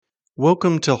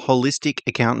Welcome to Holistic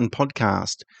Accountant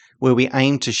Podcast, where we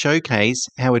aim to showcase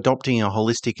how adopting a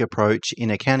holistic approach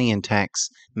in accounting and tax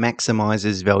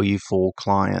maximizes value for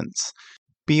clients.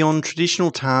 Beyond traditional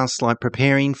tasks like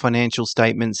preparing financial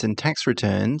statements and tax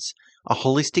returns, a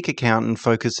holistic accountant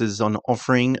focuses on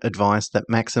offering advice that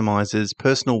maximizes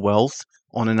personal wealth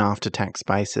on an after-tax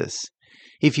basis.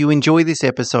 If you enjoy this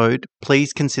episode,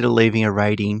 please consider leaving a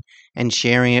rating and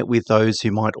sharing it with those who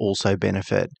might also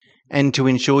benefit. And to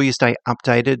ensure you stay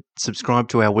updated, subscribe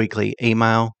to our weekly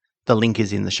email. The link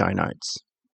is in the show notes.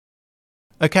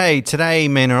 Okay, today,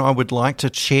 Mena, I would like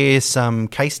to share some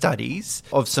case studies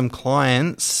of some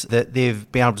clients that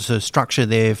they've been able to structure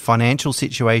their financial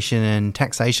situation and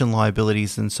taxation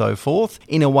liabilities and so forth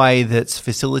in a way that's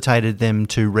facilitated them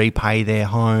to repay their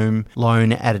home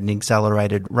loan at an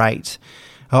accelerated rate.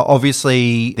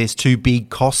 Obviously, there's two big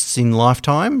costs in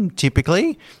lifetime,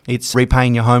 typically. It's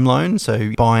repaying your home loan,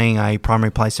 so buying a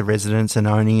primary place of residence and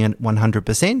owning it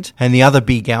 100%. And the other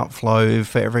big outflow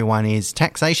for everyone is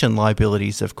taxation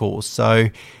liabilities, of course. So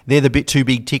they're the two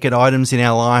big ticket items in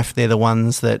our life. They're the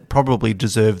ones that probably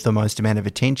deserve the most amount of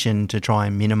attention to try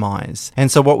and minimise.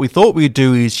 And so what we thought we'd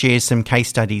do is share some case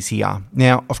studies here.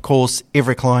 Now, of course,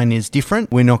 every client is different.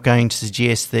 We're not going to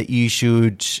suggest that you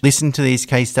should listen to these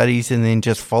case studies and then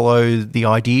just follow the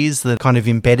ideas that are kind of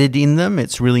embedded in them.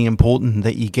 It's really important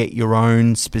that you get your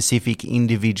own specific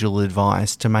individual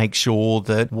advice to make sure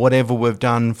that whatever we've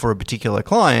done for a particular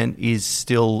client is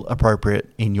still appropriate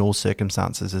in your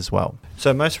circumstances as well.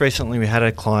 So most recently we had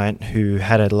a client who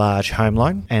had a large home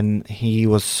loan, and he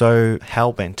was so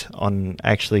hell-bent on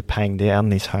actually paying down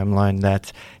this home loan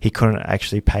that he couldn't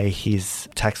actually pay his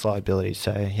tax liabilities.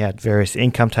 So he had various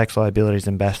income tax liabilities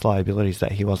and BAS liabilities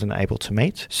that he wasn't able to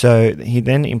meet. So he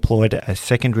then employed a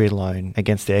secondary loan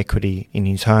against the equity in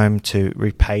his home to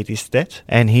repay this debt.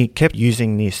 And he kept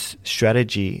using this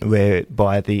strategy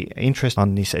whereby the interest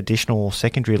on this additional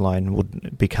secondary loan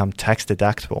would become tax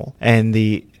deductible, and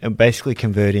the basically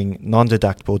converting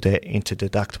non-deductible debt into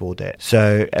deductible debt.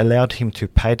 So it allowed him to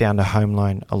pay down the home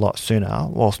loan a lot sooner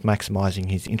whilst maximising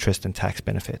his interest and tax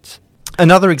benefits.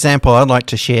 Another example I'd like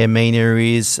to share, Mina,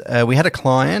 is we had a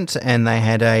client and they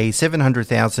had a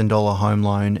 $700,000 home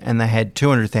loan and they had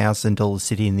 $200,000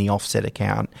 sitting in the offset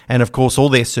account. And of course, all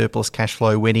their surplus cash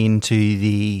flow went into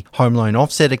the home loan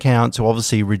offset account to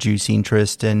obviously reduce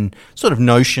interest and sort of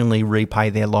notionally repay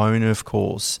their loan, of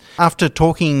course. After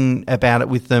talking about it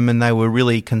with them, and they were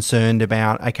really concerned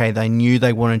about, okay, they knew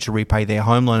they wanted to repay their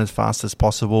home loan as fast as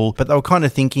possible, but they were kind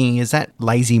of thinking, is that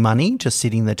lazy money, just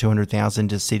sitting the $200,000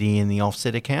 just sitting in the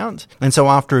offset account? And so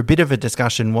after a bit of a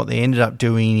discussion, what they ended up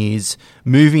doing is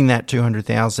moving that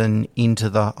 $200,000 into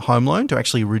the home loan to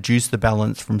actually reduce the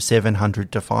balance from $700,000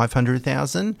 to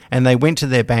 $500,000. And they went to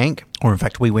their bank, or in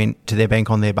fact we went to their bank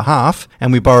on their behalf,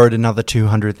 and we borrowed another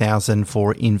 $200,000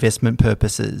 for investment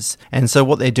purposes. And so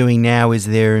what they're doing now is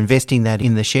they're investing that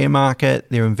in the share market.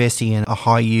 They're investing in a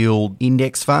high yield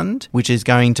index fund, which is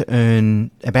going to earn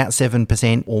about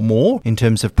 7% or more in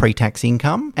terms of pre-tax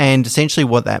income. And essentially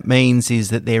what that means is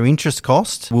that their interest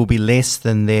cost will be less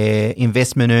than their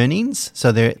investment earnings.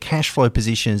 So their cash flow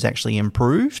position is actually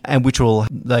improved, and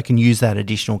they can use that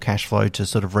additional cash flow to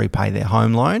sort of repay their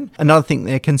home loan. Another thing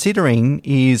they're considering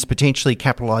is potentially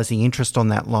capitalizing interest on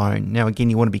that loan. Now, again,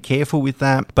 you want to be careful with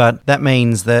that, but that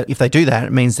means that if they do that,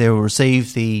 it means they will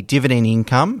receive the dividend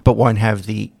income, but won't have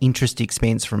the interest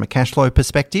expense from a cash flow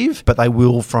perspective, but they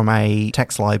will from a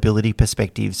tax liability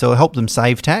perspective. So it'll help them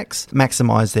save tax,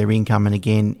 maximize their income, and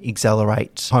again, accelerate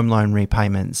home loan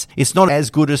repayments. It's not as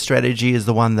good a strategy as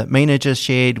the one that Mina just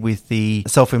shared with the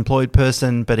self-employed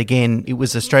person, but again, it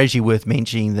was a strategy worth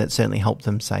mentioning that certainly helped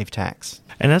them save tax.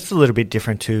 And that's a little bit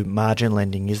different to margin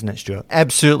lending, isn't it, Stuart?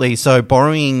 Absolutely. So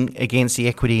borrowing against the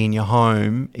equity in your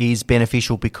home is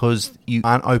beneficial because you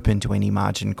aren't open to any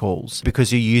margin calls,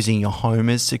 because you're using your home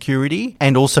as security,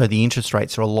 and also the interest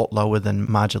rates are a lot lower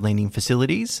than margin lending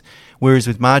facilities. Whereas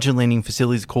with margin lending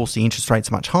facilities, of course, the interest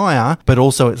rate's much higher, but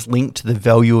also it's linked to the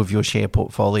value of your share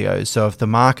portfolio. So if the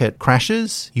market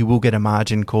crashes, you will get a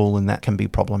margin call, and that can be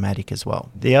problematic as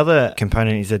well. The other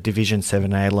component is a Division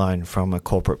 7A loan from a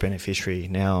corporate beneficiary.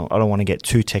 Now, I don't want to get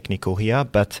too technical here,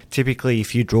 but typically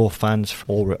if you draw funds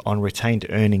on retained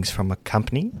earnings from a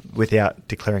company without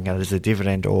declaring it as a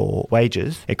dividend or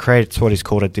wages, it creates what is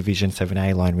called a Division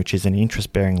 7A loan, which is an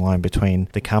interest-bearing loan between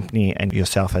the company and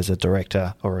yourself as a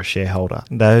director or a shareholder.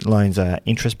 Those loans are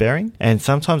interest-bearing, and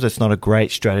sometimes it's not a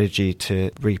great strategy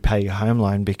to repay your home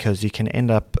loan because you can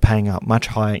end up paying a much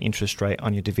higher interest rate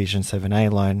on your Division 7A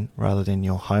loan rather than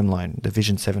your home loan.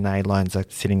 Division 7A loans are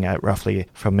sitting at roughly,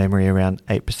 from memory, around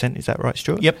around 8%. Is that right,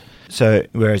 Stuart? Yep. So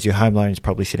whereas your home loan is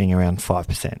probably sitting around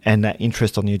 5%. And that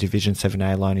interest on your Division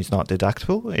 7A loan is not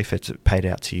deductible if it's paid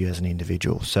out to you as an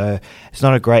individual. So it's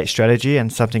not a great strategy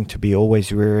and something to be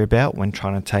always wary about when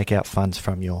trying to take out funds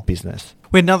from your business.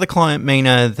 We had another client,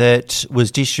 Mina, that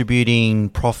was distributing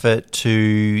profit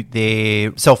to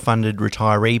their self-funded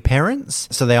retiree parents.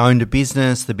 So they owned a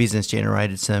business. The business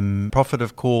generated some profit,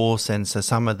 of course, and so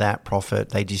some of that profit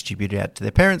they distributed out to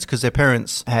their parents because their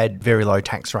parents had very low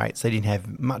tax rates. They didn't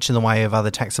have much in the way of other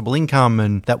taxable income,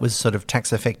 and that was sort of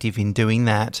tax effective in doing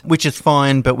that, which is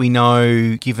fine. But we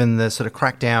know, given the sort of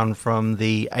crackdown from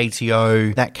the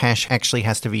ATO, that cash actually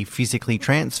has to be physically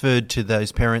transferred to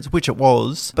those parents, which it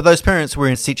was. But those parents were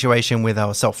in a situation where they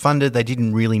were self-funded. They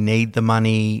didn't really need the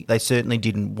money. They certainly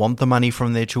didn't want the money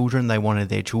from their children. They wanted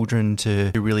their children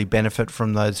to really benefit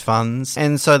from those funds.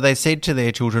 And so they said to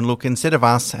their children, look, instead of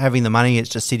us having the money, it's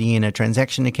just sitting in a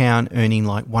transaction account earning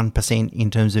like 1%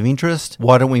 in terms of interest.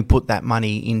 Why don't we put that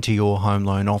money into your home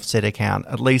loan offset account?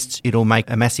 At least it'll make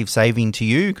a massive saving to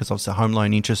you because obviously home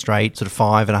loan interest rate sort of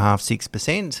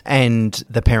 5.5-6%. And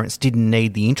the parents didn't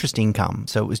need the interest income.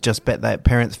 So it was just that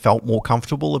parents felt more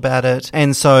comfortable about it.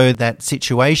 And so that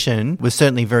situation was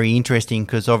certainly very interesting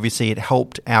because obviously it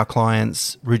helped our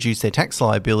clients reduce their tax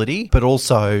liability, but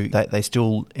also that they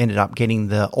still ended up getting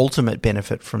the ultimate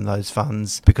benefit from those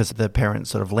funds because the parents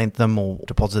sort of lent them or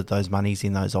deposited those monies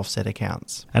in those offset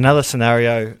accounts. Another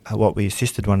scenario, what we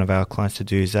assisted one of our clients to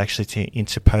do is actually to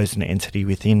interpose an entity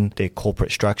within their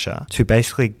corporate structure to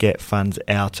basically get funds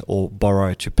out or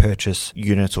borrow to purchase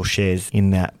units or shares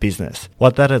in that business.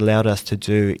 What that allowed us to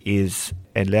do is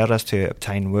it allowed us to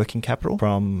obtain working capital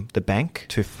from the bank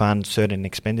to fund certain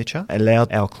expenditure. It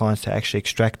allowed our clients to actually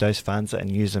extract those funds and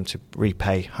use them to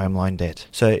repay home loan debt.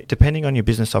 So depending on your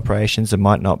business operations, it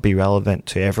might not be relevant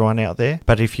to everyone out there.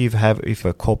 But if you have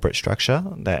a corporate structure,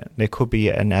 that there could be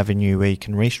an avenue where you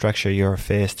can restructure your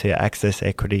affairs to access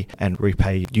equity and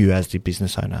repay you as the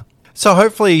business owner. So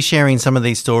hopefully sharing some of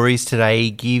these stories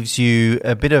today gives you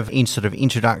a bit of sort of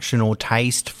introduction or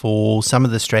taste for some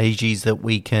of the strategies that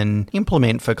we can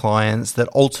implement for clients that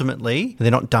ultimately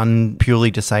they're not done purely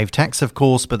to save tax, of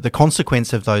course, but the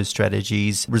consequence of those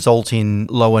strategies result in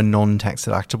lower non-tax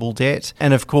deductible debt.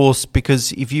 And of course,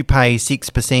 because if you pay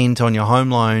 6% on your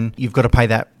home loan, you've got to pay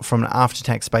that from an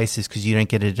after-tax basis because you don't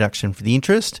get a deduction for the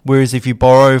interest. Whereas if you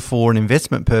borrow for an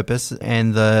investment purpose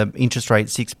and the interest rate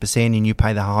 6% and you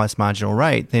pay the highest marginal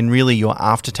rate, then really your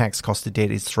after-tax cost of debt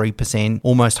is 3%,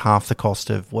 almost half the cost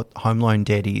of what home loan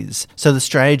debt is. So the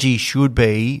strategy should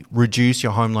be reduce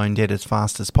your home loan debt as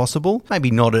fast as possible. Maybe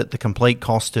not at the complete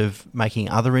cost of making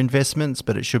other investments,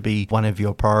 but it should be one of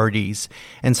your priorities.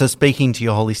 And so speaking to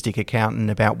your holistic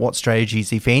accountant about what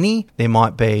strategies, if any, there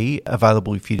might be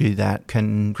available if you do that,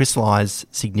 can crystallize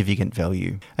significant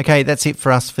value. Okay, that's it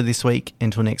for us for this week.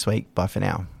 Until next week, bye for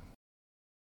now.